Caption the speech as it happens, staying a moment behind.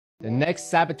The next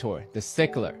saboteur, the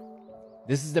stickler.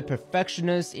 This is the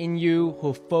perfectionist in you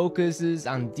who focuses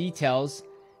on details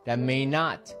that may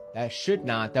not, that should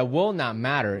not, that will not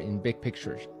matter in big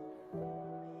pictures.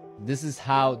 This is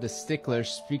how the sticklers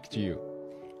speak to you.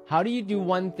 How do you do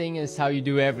one thing is how you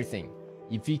do everything.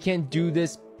 If you can't do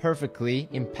this perfectly,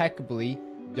 impeccably,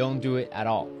 don't do it at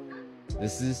all.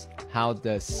 This is how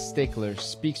the stickler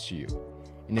speaks to you.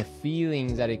 And the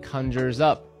feelings that it conjures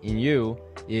up in you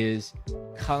is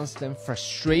constant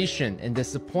frustration and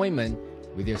disappointment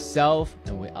with yourself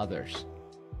and with others.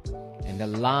 And the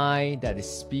lie that it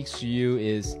speaks to you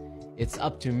is, it's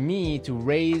up to me to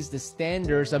raise the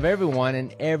standards of everyone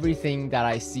and everything that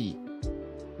I see.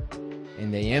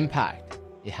 And the impact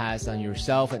it has on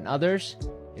yourself and others,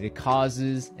 it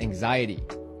causes anxiety,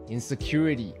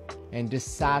 insecurity, and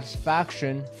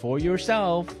dissatisfaction for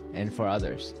yourself and for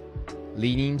others,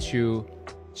 leading to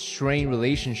strained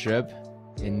relationship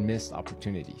and missed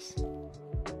opportunities.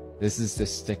 This is the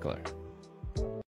stickler.